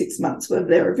tell by 6 months whether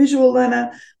they're a visual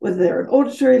learner, whether they're an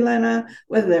auditory learner,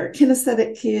 whether they're a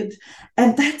kinesthetic kid.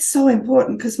 And that's so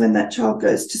important, because when that child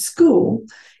goes to school,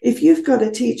 if you've got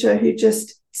a teacher who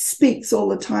just speaks all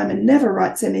the time and never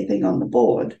writes anything on the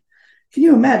board, can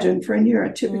you imagine for a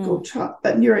neurotypical child,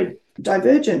 a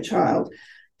neurodivergent child,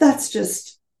 that's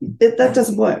just, that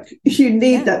doesn't work. You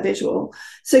need that visual.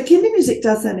 So Kindermusik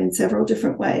does that in several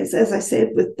different ways. As I said,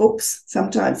 with books,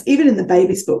 sometimes, even in the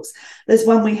baby's books, there's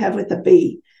one we have with a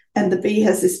bee, and the bee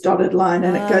has this dotted line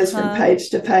and it goes from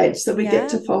page to page. So we get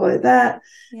to follow that.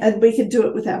 And we can do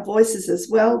it with our voices as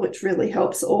well, which really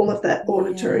helps all of that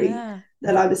auditory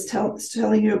that I was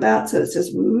telling you about. So it's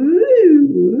just woo.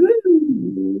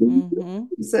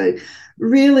 So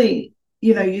really,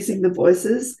 using the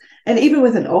voices. And even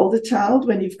with an older child,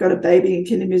 when you've got a baby in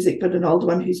Kindermusik, but an older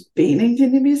one who's been in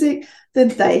Kindermusik, then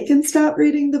they can start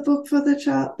reading the book for the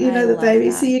child, the baby.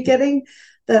 That. So you're getting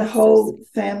that whole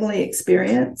family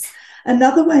experience.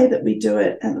 Another way that we do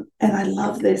it, and I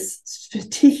love this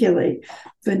particularly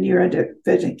for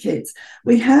neurodivergent kids,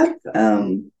 we have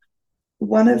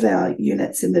one of our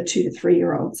units in the 2 to 3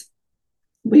 year olds.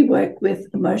 We work with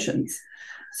emotions.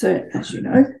 So as you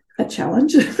know, a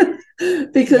challenge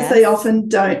because they often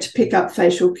don't pick up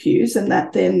facial cues, and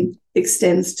that then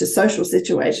extends to social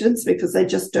situations because they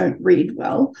just don't read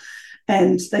well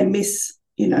and they miss,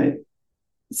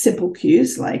 simple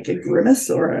cues like a grimace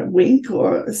or a wink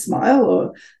or a smile,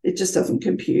 or it just doesn't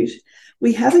compute.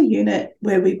 We have a unit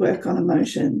where we work on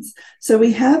emotions. So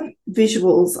we have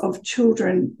visuals of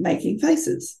children making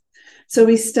faces. So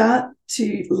we start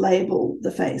to label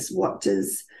the face. What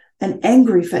does an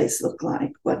angry face look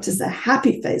like? What does a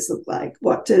happy face look like?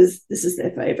 What does, this is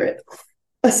their favorite,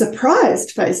 a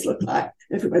surprised face look like?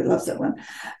 Everybody loves that one.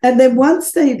 And then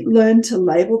once they learn to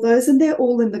label those, and they're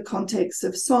all in the context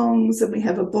of songs, and we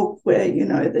have a book where,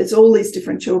 there's all these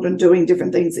different children doing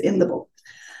different things in the book,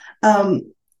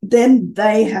 then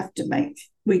they have to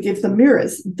we give them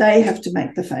mirrors, they have to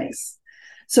make the face.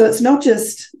 So it's not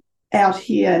just out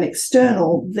here and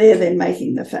external, they're then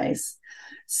making the face.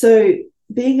 So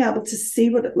being able to see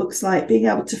what it looks like, being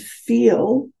able to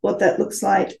feel what that looks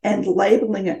like, and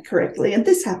labeling it correctly, and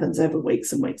this happens over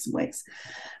weeks and weeks and weeks,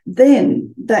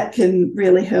 then that can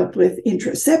really help with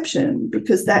interoception,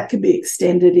 because that can be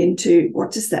extended into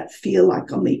what does that feel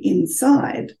like on the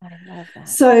inside. I love that.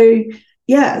 So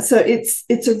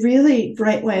it's a really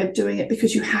great way of doing it,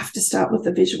 because you have to start with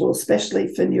the visual,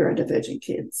 especially for neurodivergent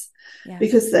kids,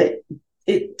 because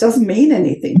it doesn't mean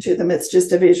anything to them. It's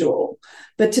just a visual.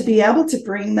 But to be able to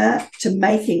bring that to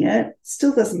making it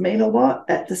still doesn't mean a lot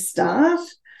at the start.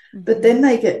 But then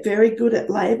they get very good at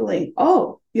labeling.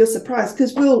 Oh, you're surprised,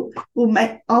 because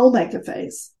I'll make a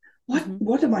face.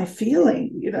 What am I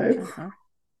feeling?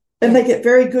 And they get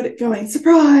very good at going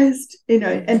surprised,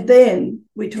 and then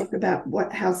we talk about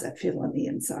how's that feel on the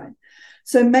inside.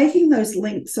 So making those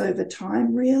links over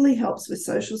time really helps with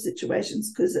social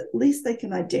situations, because at least they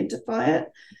can identify it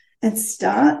and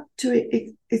start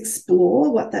to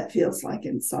explore what that feels like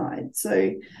inside.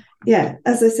 So,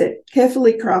 as I said,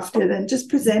 carefully crafted and just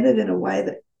presented in a way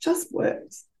that just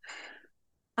works.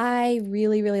 I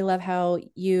really, really love how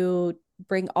you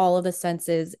bring all of the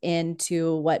senses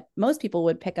into what most people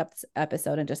would pick up this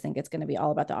episode and just think it's going to be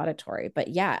all about the auditory. But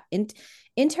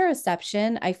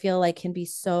interoception, I feel like, can be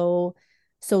so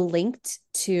linked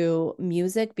to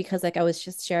music, because like I was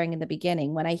just sharing in the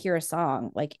beginning, when I hear a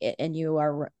song and you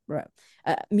are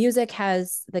music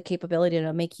has the capability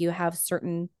to make you have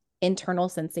certain internal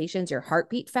sensations, your heart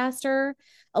beat faster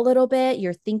a little bit,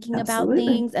 you're thinking about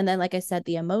things, and then like I said,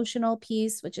 the emotional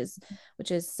piece, which is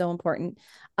so important.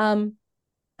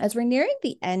 As we're nearing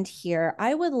the end here,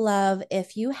 I would love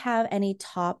if you have any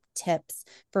top tips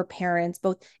for parents,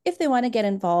 both if they want to get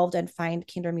involved and find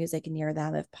Kindermusik near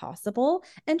them if possible,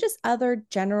 and just other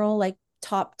general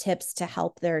top tips to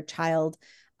help their child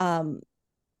to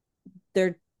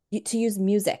use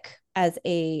music as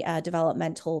a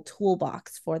developmental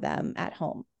toolbox for them at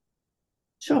home.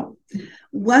 Sure.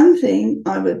 One thing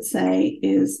I would say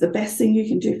is the best thing you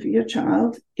can do for your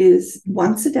child is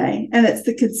once a day, and it's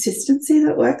the consistency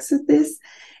that works with this,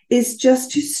 is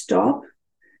just to stop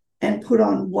and put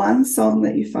on one song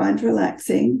that you find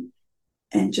relaxing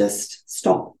and just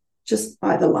stop. Just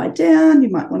either lie down, you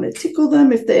might want to tickle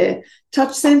them. If they're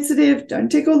touch sensitive, don't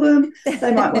tickle them.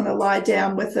 They might want to lie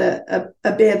down with a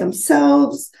bear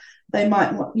themselves. You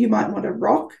might want to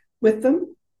rock with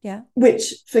them. Yeah.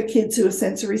 Which for kids who are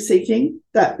sensory seeking,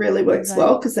 that really works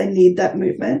well, because they need that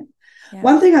movement. Yeah.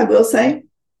 One thing I will say,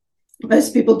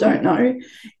 most people don't know,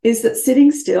 is that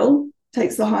sitting still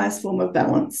takes the highest form of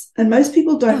balance. And most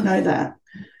people don't know that.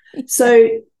 So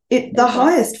the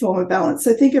highest form of balance.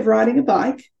 So think of riding a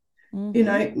bike.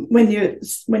 When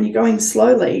you're going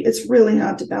slowly, it's really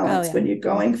hard to balance. When you're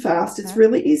going fast, it's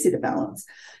really easy to balance.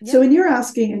 So when you're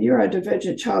asking a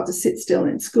neurodivergent child to sit still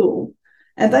in school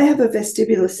and they have a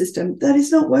vestibular system that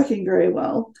is not working very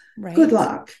well, good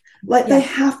luck. They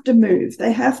have to move.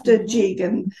 They have to jig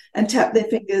and tap their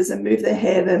fingers and move their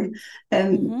head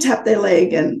and tap their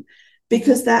leg, and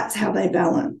because that's how they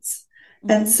balance.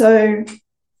 And so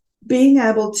being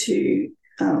able to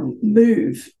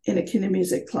move in a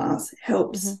Kindermusik class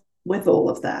helps with all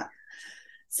of that.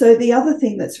 So the other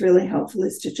thing that's really helpful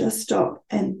is to just stop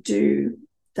and do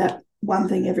that one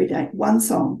thing every day, one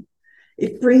song.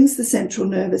 It brings the central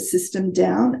nervous system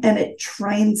down and it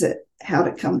trains it how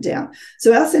to come down.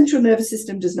 So our central nervous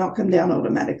system does not come down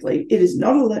automatically.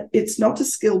 It's not a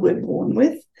skill we're born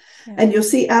with. Yeah. And you'll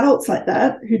see adults like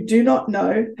that who do not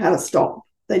know how to stop.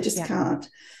 They just can't.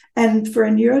 And for a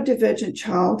neurodivergent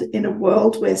child in a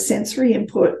world where sensory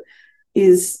input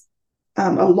is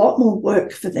a lot more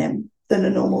work for them than a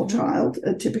normal child,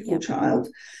 a typical child,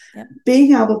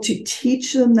 being able to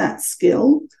teach them that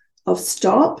skill of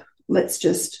stop, let's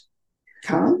just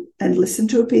calm and listen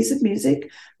to a piece of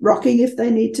music, rocking if they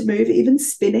need to move, even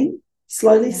spinning,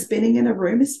 slowly spinning in a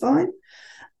room is fine.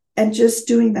 And just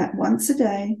doing that once a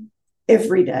day,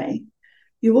 every day,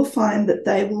 you will find that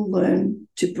they will learn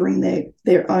to bring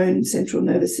their own central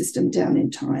nervous system down in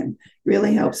time.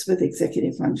 Really helps with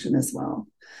executive function as well.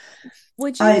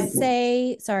 Would you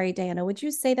say, sorry, Diana, would you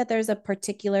say that there's a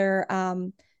particular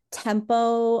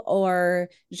tempo or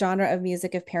genre of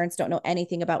music if parents don't know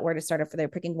anything about where to start, if they're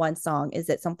picking one song? Is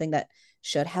it something that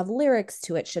should have lyrics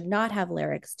to it, should not have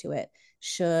lyrics to it,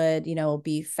 should,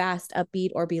 be fast, upbeat,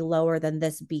 or be lower than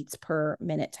this beats per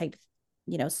minute type,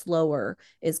 slower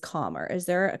is calmer? Is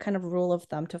there a kind of rule of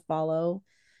thumb to follow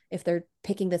if they're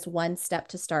picking this one step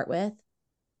to start with?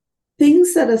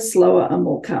 Things that are slower are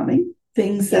more calming.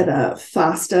 Things that are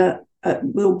faster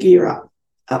will gear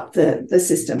up the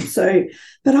system. So,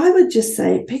 but I would just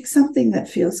say pick something that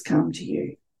feels calm to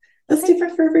you. That's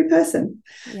different for every person.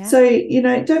 Yeah. So,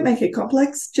 don't make it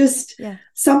complex. Just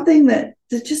something that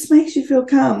just makes you feel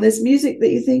calm. There's music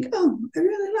that you think, oh, I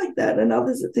really like that. And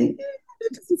others that think,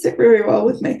 it doesn't sit very well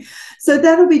with me. So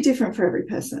that'll be different for every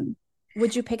person.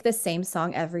 Would you pick the same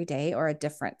song every day or a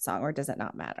different song, or does it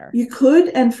not matter? You could.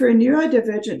 And for a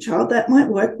neurodivergent child, that might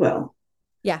work well.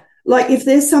 Yeah. Like if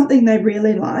there's something they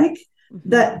really like,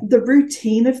 that the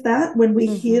routine of that, when we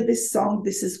hear this song,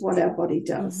 this is what our body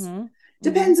does.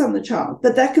 Depends on the child,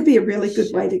 but that could be a really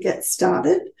good way to get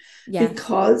started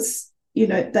because,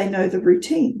 they know the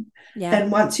routine. Yeah.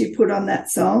 And once you put on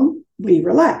that song, we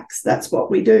relax. That's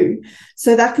what we do.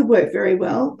 So that could work very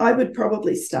well. I would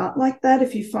probably start like that.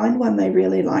 If you find one they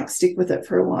really like, stick with it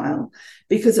for a while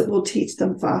because it will teach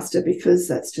them faster, because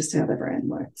that's just how the brain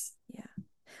works. Yeah.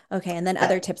 Okay. And then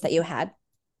other tips that you had?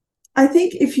 I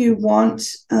think if you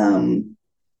want,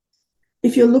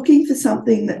 if you're looking for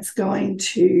something that's going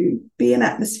to be an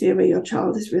atmosphere where your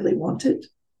child is really wanted,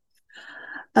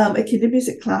 a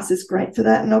Kindermusik class is great for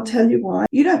that. And I'll tell you why.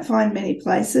 You don't find many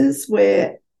places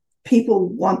where people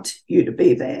want you to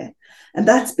be there. And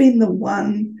that's been the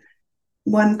one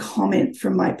comment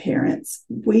from my parents.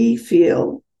 We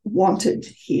feel wanted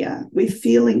here. We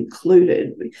feel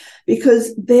included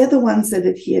because they're the ones that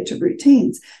adhere to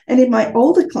routines. And in my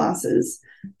older classes,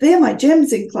 they're my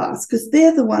gems in class because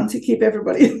they're the ones who keep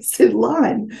everybody else in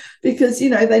line because,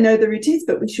 they know the routines,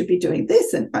 but we should be doing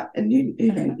this and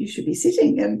you should be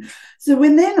sitting. And so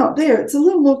when they're not there, it's a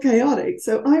little more chaotic.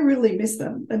 So I really miss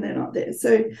them when they're not there.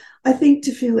 So I think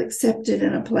to feel accepted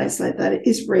in a place like that, it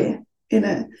is rare in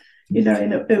a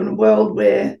world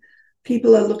where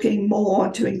people are looking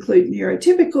more to include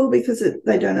neurotypical because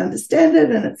they don't understand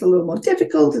it and it's a little more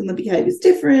difficult and the behavior is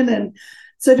different. And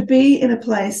so to be in a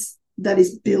place that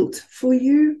is built for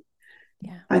you,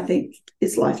 I think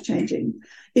is life-changing.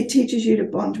 It teaches you to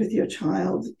bond with your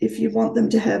child. If you want them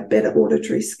to have better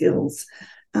auditory skills,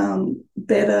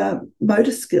 better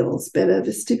motor skills, better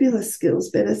vestibular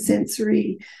skills, better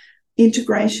sensory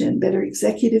integration, better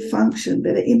executive function,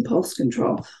 better impulse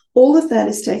control, all of that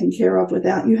is taken care of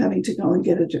without you having to go and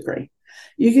get a degree.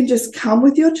 You can just come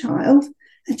with your child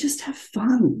and just have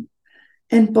fun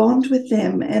and bond with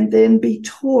them and then be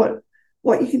taught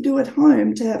what you can do at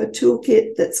home to have a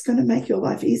toolkit that's going to make your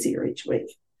life easier each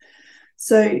week.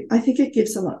 So I think it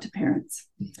gives a lot to parents.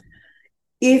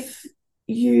 If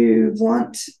you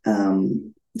want,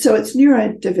 so it's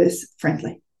neurodiverse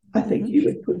friendly. I think you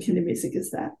would put Kindermusik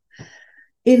as that.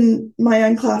 In my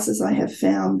own classes, I have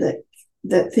found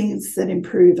that things that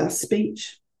improve are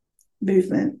speech,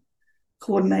 movement,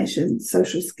 coordination,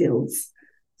 social skills,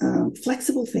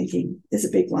 Flexible thinking is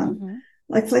a big one. Mm-hmm.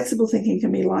 Like flexible thinking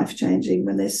can be life-changing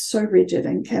when they're so rigid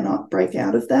and cannot break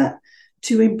out of that.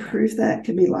 To improve that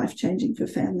can be life-changing for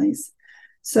families.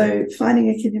 So finding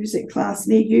a Kindermusik class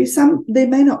near you, there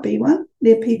may not be one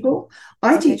near people.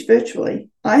 I teach virtually.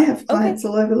 I have clients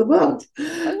all over the world.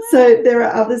 Oh, wow. So there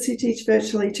are others who teach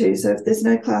virtually too. So if there's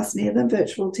no class near them,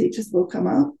 virtual teachers will come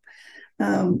up.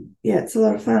 It's a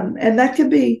lot of fun. And that can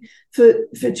be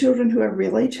for children who are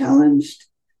really challenged.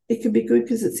 It can be good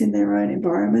because it's in their own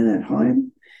environment at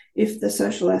home. If the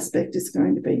social aspect is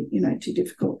going to be, too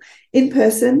difficult. In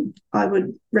person, I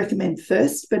would recommend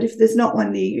first, but if there's not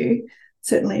one near you,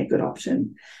 certainly a good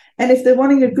option. And if they're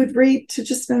wanting a good read to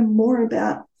just know more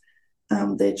about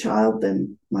their child,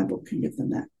 then my book can give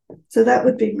them that. So that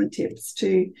would be my tips,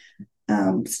 to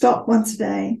stop once a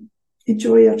day,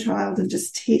 enjoy your child, and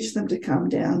just teach them to calm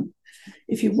down.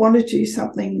 If you want to do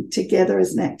something together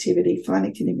as an activity, find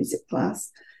a Kindermusik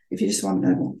class. If you just want to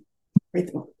know more, read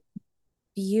the book.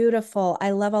 Beautiful.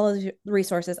 I love all of the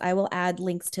resources. I will add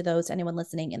links to those to anyone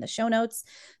listening in the show notes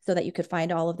so that you could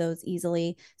find all of those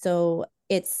easily. So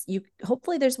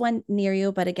hopefully there's one near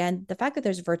you, but again, the fact that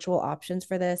there's virtual options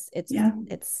for this, it's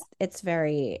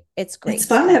great. It's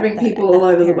fun having people all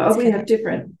over the world. We have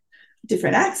different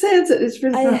accents. It's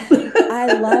really fun.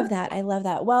 I love that. I love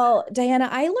that. Well, Diana,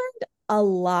 I learned a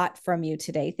lot from you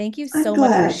today. Thank you so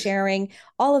much for sharing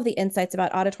all of the insights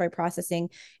about auditory processing.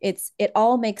 It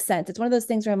all makes sense. It's one of those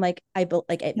things where I'm like,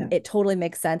 it totally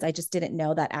makes sense. I just didn't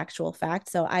know that actual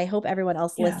fact. So I hope everyone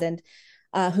else listened,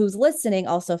 who's listening,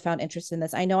 also found interest in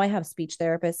this. I know I have speech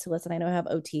therapists who listen. I know I have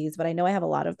OTs, but I know I have a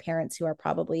lot of parents who are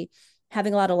probably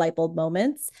having a lot of light bulb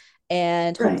moments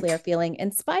and hopefully are feeling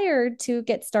inspired to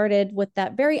get started with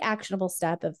that very actionable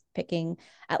step of picking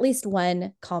at least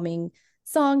one calming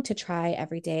song to try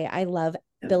every day. I love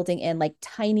building in like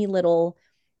tiny little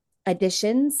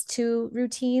additions to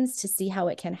routines to see how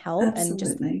it can help. Absolutely. And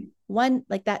just one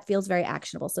like that feels very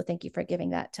actionable. So thank you for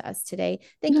giving that to us today.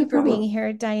 Thank you for being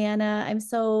here, Diana. I'm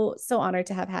so honored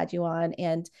to have had you on.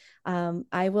 And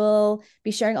I will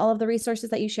be sharing all of the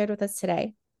resources that you shared with us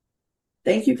today.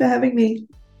 Thank you for having me.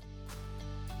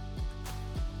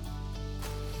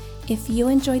 If you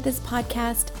enjoyed this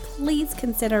podcast, please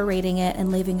consider rating it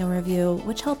and leaving a review,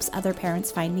 which helps other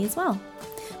parents find me as well.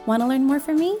 Want to learn more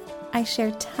from me? I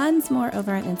share tons more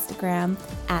over on Instagram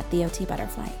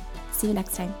 @TheOTButterfly. See you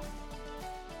next time.